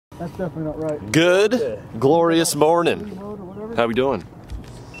That's definitely not right. Good, glorious morning. How we doing?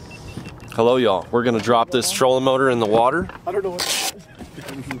 Hello, y'all. We're gonna drop this trolling motor in the water. I don't know what.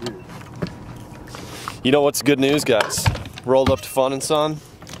 You know what's good news, guys? Rolled up to Fun and Son.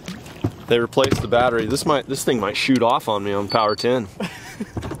 They replaced the battery. This thing might shoot off on me on Power 10.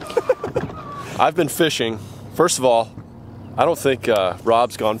 I've been fishing. First of all, I don't think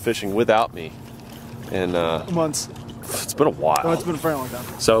Rob's gone fishing without me. And months. It's been a while. Oh, it's been a very long time.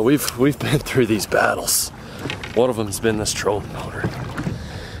 So we've been through these battles. One of them's been this trolling motor.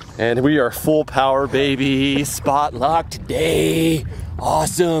 And we are full power, baby. Spot lock today.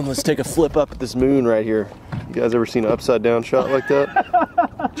 Awesome. Let's take a flip up at this moon right here. You guys ever seen an upside down shot like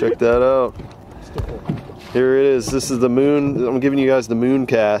that? Check that out. Here it is. This is the moon. I'm giving you guys the moon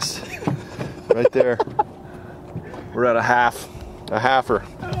cast. Right there. We're at a halfer.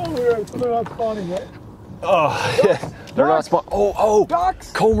 Oh, they're not spawning yet. Oh, yeah. They're not spawning. Oh,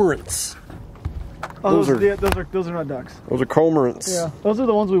 ducks. Cormorants. Oh, those are not ducks. Those are cormorants. Yeah, those are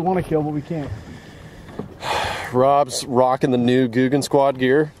the ones we want to kill, but we can't. Rob's rocking the new Googan Squad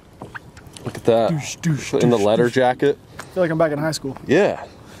gear. Look at that. In the leather jacket. I feel like I'm back in high school. Yeah.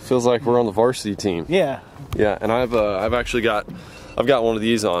 Feels like we're on the varsity team. Yeah. Yeah, and I've actually got one of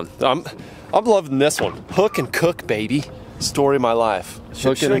these on. I'm loving this one. Hook and cook, baby. Story of my life.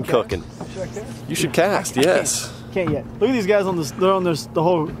 Hooking and cooking. You should cast, yes. Can't yet. Look at these guys on this. They're on this, the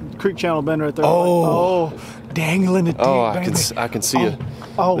whole creek channel bend right there. Oh, like, dangling it. Oh, I can see it.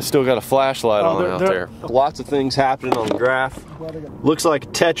 Oh, they still got a flashlight on out there. Lots of things happening on the graph. Looks like a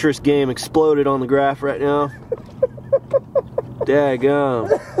Tetris game exploded on the graph right now. Daggum.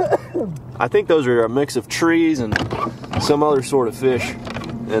 I think those are a mix of trees and some other sort of fish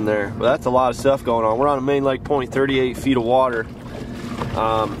in there. But that's a lot of stuff going on. We're on a main lake point, 38 feet of water,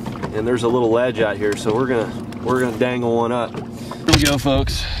 and there's a little ledge out here, so we're gonna dangle one up. Here we go,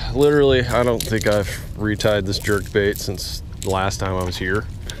 folks. Literally, I don't think I've retied this jerk bait since the last time I was here.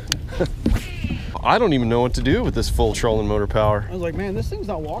 I don't even know what to do with this full trolling motor power. I was like, man, this thing's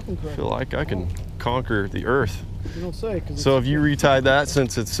not walking correctly. I feel like I can conquer the earth. You don't say. So have you retied that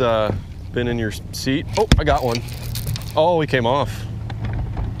since it's been in your seat? Oh, I got one. Oh, he came off.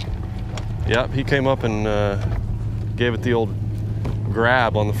 Yep, he came up and gave it the old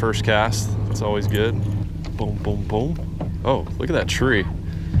grab on the first cast. It's always good. Boom, boom, boom. Oh, look at that tree.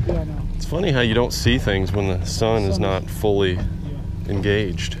 Yeah, I know. It's funny how you don't see things when the sun is not fully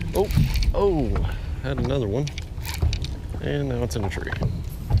engaged. Oh, had another one. And now it's in a tree.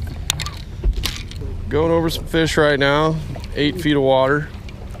 Going over some fish right now. 8 feet of water.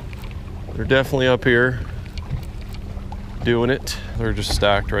 They're definitely up here doing it. They're just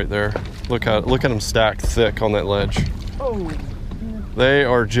stacked right there. Look at them stacked thick on that ledge. Oh. They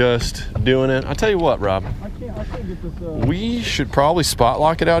are just doing it. I tell you what, Rob. I can't get this. We should probably spot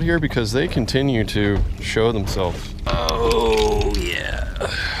lock it out here because they continue to show themselves. Oh yeah.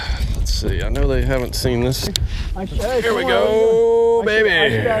 Let's see. I know they haven't seen this. Here we go, baby. I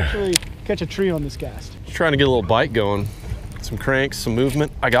should actually catch a tree on this cast. Just trying to get a little bite going. Some cranks, some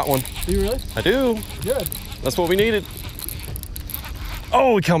movement. I got one. Do you really? I do. Good. That's what we needed.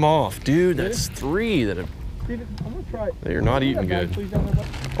 Oh, we come off, dude. That's 3 that have. I'm gonna try it. They are not eating good.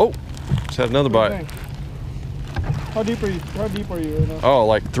 Oh, just had another bite. How deep are you? How deep are you right now? Oh,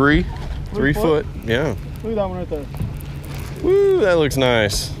 like 3 foot. Yeah. Look at that one right there. Woo, that looks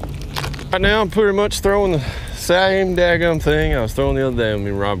nice. Right now, I'm pretty much throwing the same daggum thing I was throwing the other day when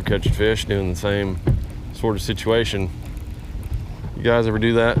me and Rob catching fish, doing the same sort of situation. You guys ever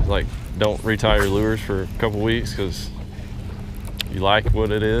do that? Like, don't retie your lures for a couple weeks because you like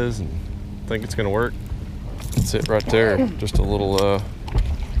what it is and think it's gonna work? That's it right there. Just a little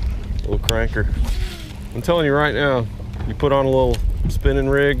cranker. I'm telling you right now, you put on a little spinning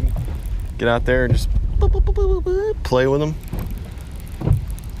rig, get out there and just play with them.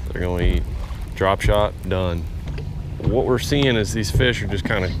 They're gonna eat. Drop shot, done. What we're seeing is these fish are just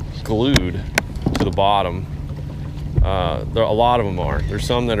kind of glued to the bottom. A lot of them are. There's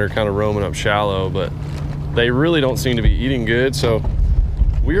some that are kind of roaming up shallow, but they really don't seem to be eating good. So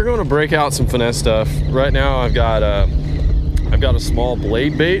we are going to break out some finesse stuff. Right now I've got a small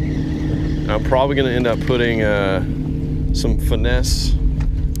blade bait. I'm probably going to end up putting some finesse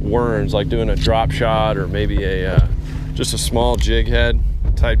worms, like doing a drop shot or maybe just a small jig head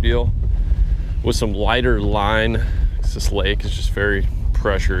type deal with some lighter line. This lake is just very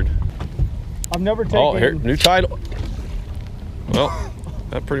pressured. I've never taken. Oh, here, new title. Well,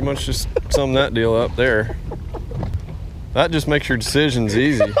 that pretty much just summed that deal up there. That just makes your decisions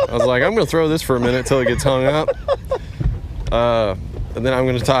easy. I was like, I'm gonna throw this for a minute till it gets hung up. And then I'm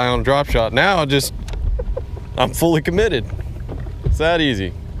gonna tie on a drop shot. Now I'm fully committed. It's that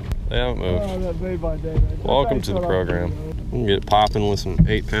easy. They haven't moved. Oh, that day by day. Man. Welcome to the program. We can get popping with some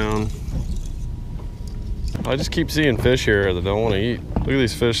 8-pound. I just keep seeing fish here that don't want to eat. Look at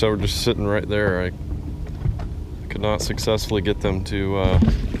these fish that were just sitting right there. I could not successfully get them to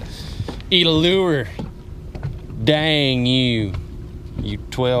eat a lure. Dang you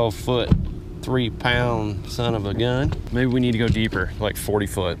 12-foot, 3-pound son of a gun. Maybe we need to go deeper, like 40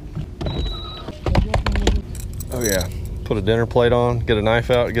 foot. Oh yeah, put a dinner plate on, get a knife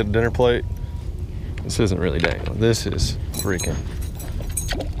out, get a dinner plate. This isn't really dangling. This is freaking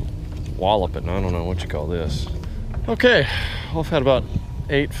walloping. I don't know what you call this. Okay, I've had about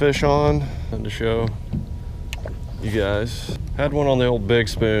 8 fish on to show you guys. Had one on the old big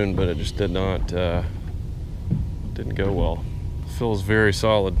spoon, but it just did not, didn't go well. Feels very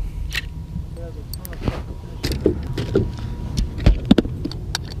solid.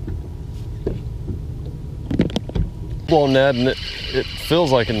 Well, Ned, and it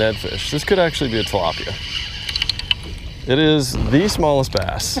feels like a Ned fish. This could actually be a tilapia. It is the smallest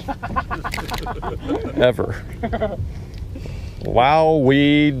bass ever.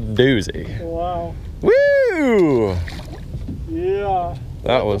 Wow-wee doozy. Wow. Woo! Yeah.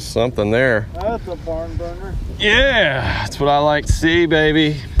 That was something there. That's a barn burner. Yeah, that's what I like to see,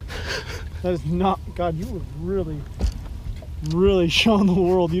 baby. That is not, God, you were really showing the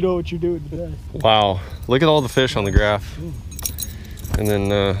world you know what you're doing today. Wow, look at all the fish on the graph. And then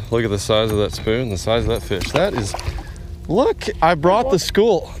look at the size of that spoon, the size of that fish. That is, look, I brought the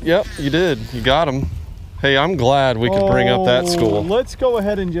school. Yep, you did, you got them. Hey, I'm glad we could bring up that school. Let's go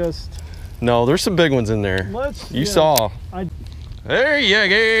ahead and just. No, there's some big ones in there. You saw. There you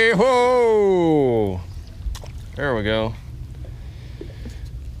go, whoa. There we go.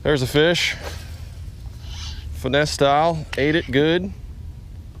 There's a fish. Finesse style, ate it good.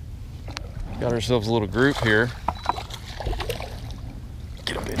 Got ourselves a little group here.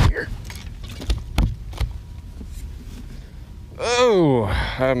 Get up in here. Oh,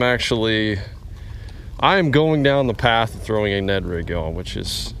 I'm going down the path of throwing a Ned rig on, which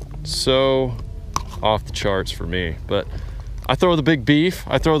is so off the charts for me. But I throw the big beef,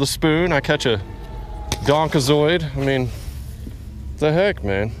 I throw the spoon, I catch a donkazoid. I mean, what the heck,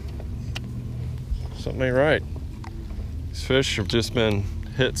 man? Something ain't right. These fish have just been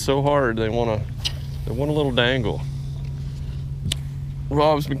hit so hard they want a little dangle.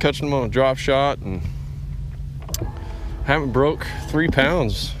 Rob's been catching them on a drop shot and haven't broke 3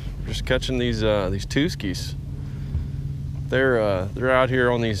 pounds. Just catching these Tooskies. They're out here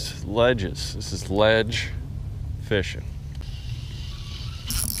on these ledges. This is ledge fishing.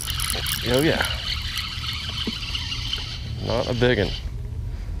 Oh yeah. Not a biggin.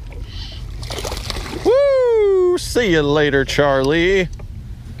 Woo! See you later, Charlie.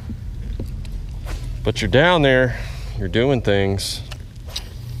 But you're down there. You're doing things.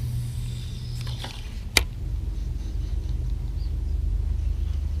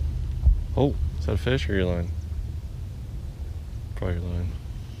 Oh, is that a fish or your line? Probably your line.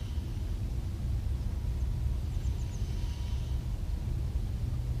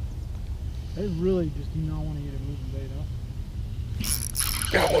 They really just do not want to eat a moving bait, huh?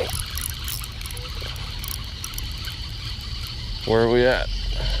 Got one. Where are we at?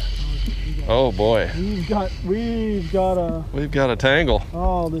 Oh boy. We've got a tangle.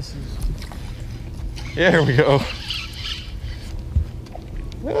 Oh, this is. Yeah, here we go.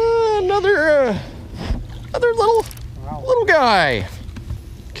 Another little guy.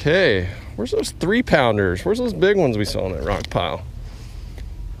 Okay, where's those 3-pounders? Where's those big ones we saw in that rock pile?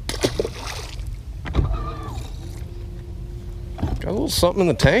 Got a little something in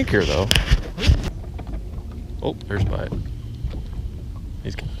the tank here though. Oh, there's bite.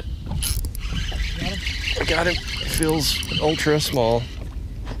 He's got it. I got him. He feels ultra small.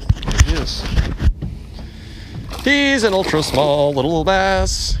 There he is. He's an ultra small little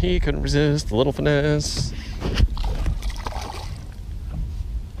bass. He couldn't resist the little finesse.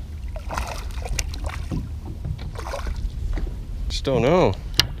 Just don't know.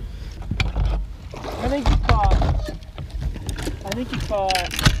 I think he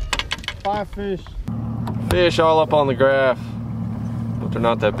caught 5 fish. Fish all up on the graph, but they're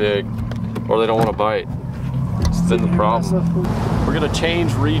not that big, or they don't want to bite. It's been the problem. We're gonna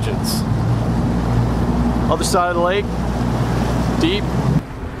change regions. Other side of the lake, deep.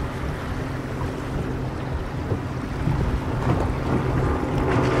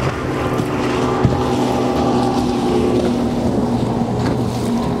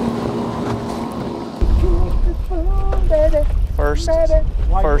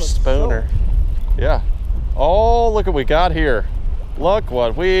 First spooner. Yeah. Oh, look what we got here. Look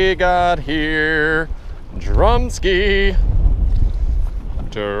what we got here. Drumski.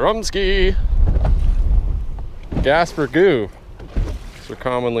 Drumski. Gasper goo, as they're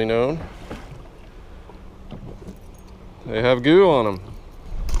commonly known. They have goo on them.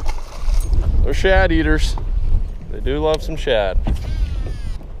 They're shad eaters. They do love some shad.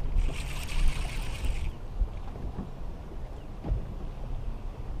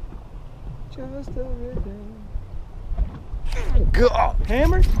 Just everything. God.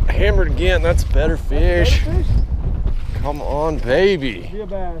 Hammered? Hammered again. That's better fish. Better fish? Come on, baby. Be a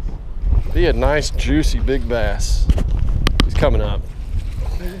bass. Be a nice, juicy, big bass. He's coming up.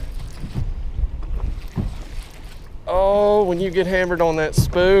 Oh, when you get hammered on that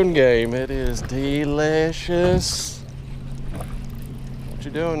spoon game, it is delicious. What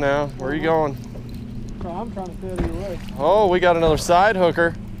you doing now? Where are you going? I'm trying to fit it away. Oh, we got another side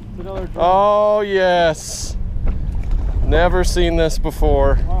hooker. It's another drum. Oh, yes. Never seen this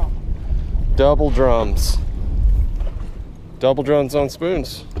before. Wow. Double drums. Double drums on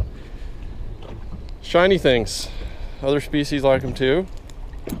spoons. Shiny things. Other species like them too.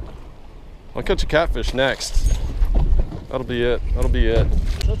 I'll catch a catfish next. That'll be it. That'll be it.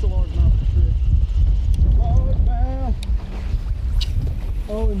 That's a large mouth for sure. Largemouth.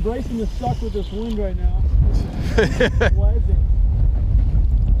 Oh, embracing the suck with this wind right now. Pleasant.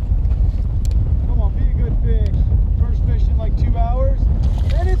 Come on, be a good fish. First fish in like 2 hours,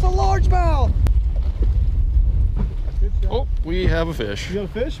 and it's a largemouth. Good shot. Oh, we have a fish. You got a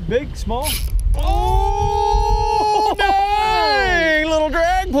fish? Big, small? Oh, dang! Little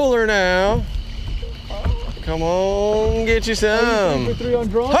drag puller now. Come on, get you some. 3 for 3 on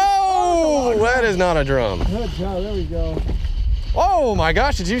drum? Oh, that is not a drum. Good job, there we go. Oh my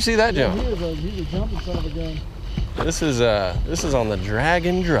gosh, did you see that Yeah, jump? he's a jumping son of a gun. This is on the drag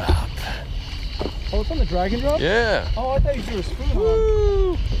and drop. Oh, it's on the drag and drop? Yeah. Oh, I thought you threw a spoon on.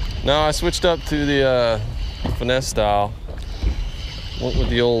 Woo. No, I switched up to the finesse style. Went with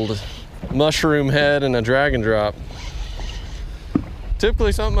the old mushroom head and a drag and drop.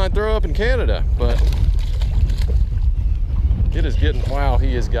 Typically something I'd throw up in Canada, but it is getting, wow,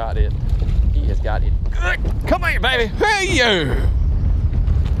 he has got it. He has got it. Come here, baby. Hey, you.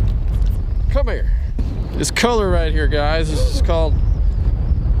 Come here. This color right here, guys, this is called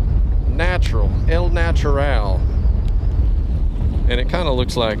natural, El Natural. And it kind of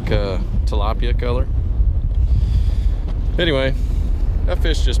looks like tilapia color. Anyway, that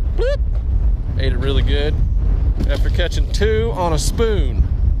fish just bloop, ate it really good. After catching 2 on a spoon.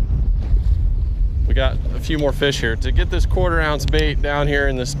 We got a few more fish here. To get this 1/4 ounce bait down here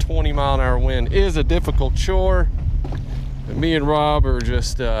in this 20-mile-an-hour wind is a difficult chore. And me and Rob are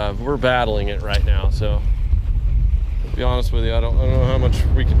just, we're battling it right now. So, to be honest with you, I don't know how much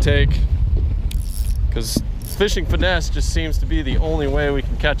we can take. Because fishing finesse just seems to be the only way we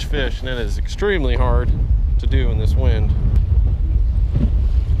can catch fish. And it is extremely hard to do in this wind.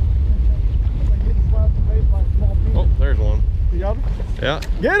 Oh, there's one. You got him? Yeah.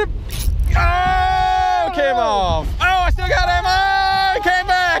 Get him! Oh, came off. Oh, I still got him. Oh, he came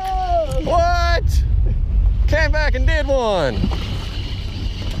back. What? Came back and did one.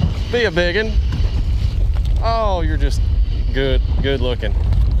 Be a biggin. Oh, you're just good looking.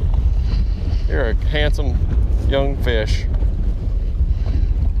 You're a handsome young fish.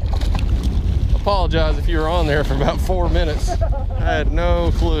 Apologize if you were on there for about 4 minutes. I had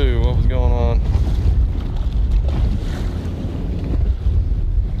no clue what was going on.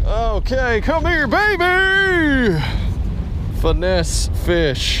 Okay, come here, baby! Finesse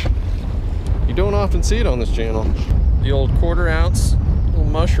fish. You don't often see it on this channel. The old 1/4 ounce little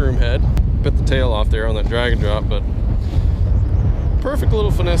mushroom head. Bit the tail off there on that drag and drop, but perfect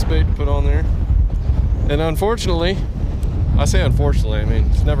little finesse bait to put on there. And unfortunately, I say unfortunately, I mean,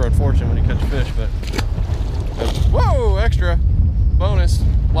 it's never unfortunate when you catch a fish, but whoa, extra bonus,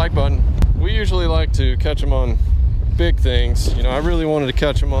 like button. We usually like to catch them on big things. You know, I really wanted to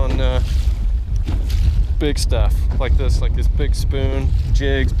catch them on big stuff like this big spoon,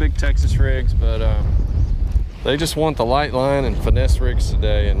 jigs, big Texas rigs, but they just want the light line and finesse rigs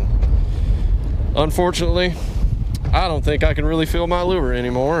today, and unfortunately I don't think I can really feel my lure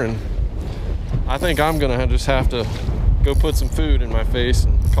anymore, and I think I'm gonna just have to go put some food in my face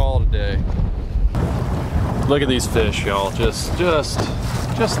and call it a day. Look at these fish, y'all, just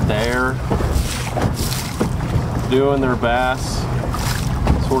there, doing their bass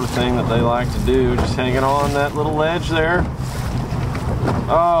sort of thing that they like to do, just hanging on that little ledge there.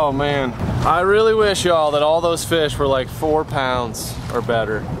 Oh man, I really wish, y'all, that all those fish were like 4 pounds or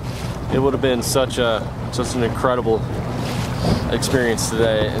better. It would have been such an incredible experience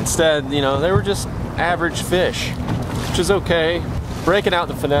today. Instead, you know, they were just average fish, which is okay. Breaking out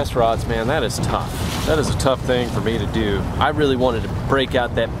the finesse rods, man, that is tough. That is a tough thing for me to do. I really wanted to break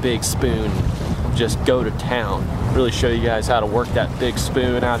out that big spoon, just go to town, really show you guys how to work that big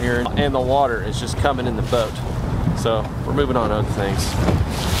spoon out here, and the water is just coming in the boat. So we're moving on to other things.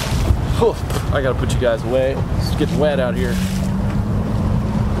 Whew, I gotta put you guys away. It's getting wet out here.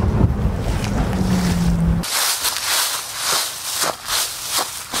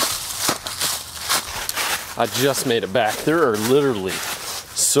 I just made it back. There are literally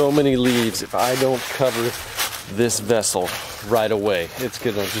so many leaves. If I don't cover this vessel right away, it's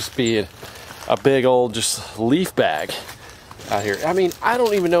gonna just be a big old just leaf bag out here. I mean, I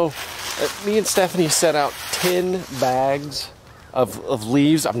don't even know. Me and Stephanie set out 10 bags of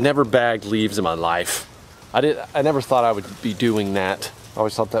leaves. I've never bagged leaves in my life. I never thought I would be doing that. I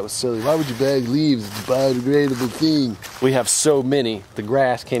always thought that was silly. Why would you bag leaves? It's a biodegradable thing. We have so many, the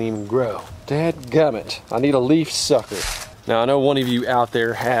grass can't even grow. Dadgummit, I need a leaf sucker. Now I know one of you out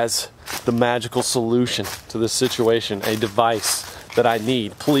there has the magical solution to this situation, a device that I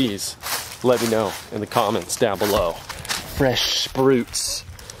need. Please let me know in the comments down below. Fresh spruits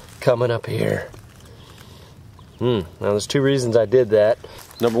coming up here. Now there's two reasons I did that.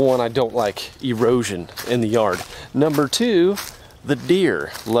 Number one, I don't like erosion in the yard. Number two, the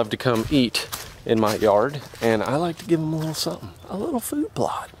deer love to come eat in my yard, and I like to give them a little something, a little food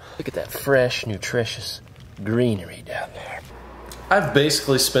plot. Look at that fresh, nutritious greenery down there. I've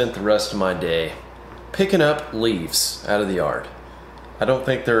basically spent the rest of my day picking up leaves out of the yard. I don't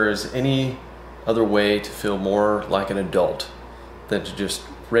think there is any other way to feel more like an adult than to just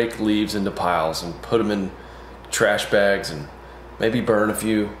rake leaves into piles and put them in trash bags and maybe burn a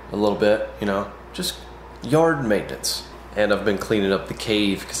few a little bit, you know, just yard maintenance. And I've been cleaning up the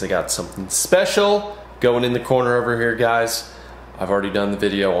cave because I got something special going in the corner over here, guys. I've already done the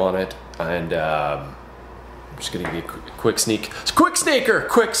video on it, and I'm just gonna give you a quick sneak. Quick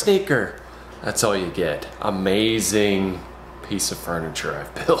sneaker! That's all you get. Amazing piece of furniture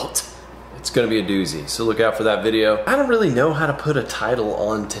I've built. It's gonna be a doozy, so look out for that video. I don't really know how to put a title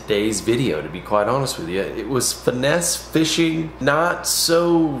on today's video, to be quite honest with you. It was finesse fishing, not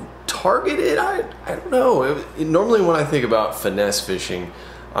so targeted. I don't know. Normally when I think about finesse fishing,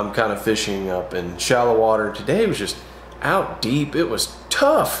 I'm kind of fishing up in shallow water. Today it was just out deep. It was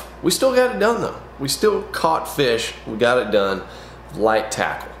tough. We still got it done though. We still caught fish. We got it done. Light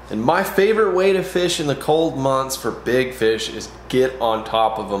tackle. And my favorite way to fish in the cold months for big fish is get on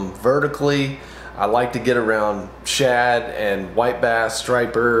top of them vertically. I like to get around shad and white bass,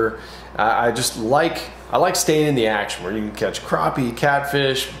 striper. I like staying in the action where you can catch crappie,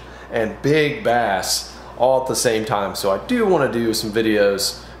 catfish, and big bass all at the same time. So I do want to do some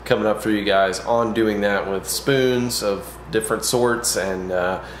videos coming up for you guys on doing that with spoons of different sorts, and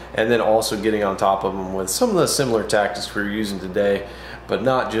then also getting on top of them with some of the similar tactics we're using today, but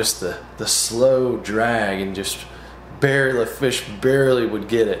not just the slow drag and just the fish barely would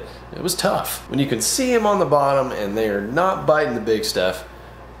get it. It was tough. When you can see them on the bottom and they are not biting the big stuff,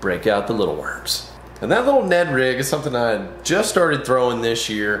 break out the little worms. And that little Ned rig is something I just started throwing this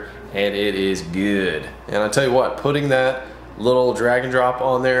year, and it is good. And I tell you what, putting that little drag and drop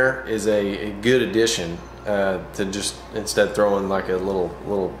on there is a good addition to just instead throwing like a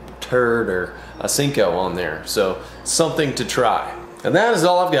little turd or a Senko on there. So something to try. And that is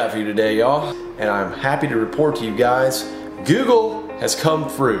all I've got for you today, y'all. And I'm happy to report to you guys, Google has come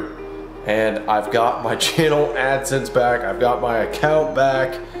through, and I've got my channel AdSense back. I've got my account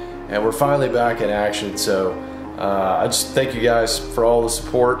back, and we're finally back in action. So I just thank you guys for all the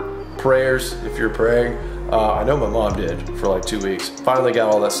support, prayers if you're praying. I know my mom did for like 2 weeks. Finally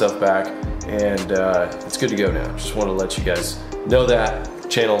got all that stuff back, and it's good to go now. Just want to let you guys know that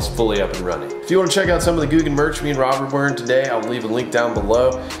channel's fully up and running. If you want to check out some of the Googan merch me and Rob are wearing today, I'll leave a link down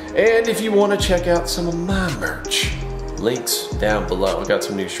below. And if you want to check out some of my merch, links down below. I got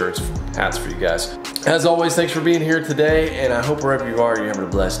some new shirts, hats for you guys. As always, thanks for being here today, and I hope wherever you are, you're having a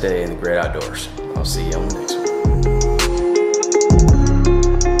blessed day in the great outdoors. I'll see you on the next one.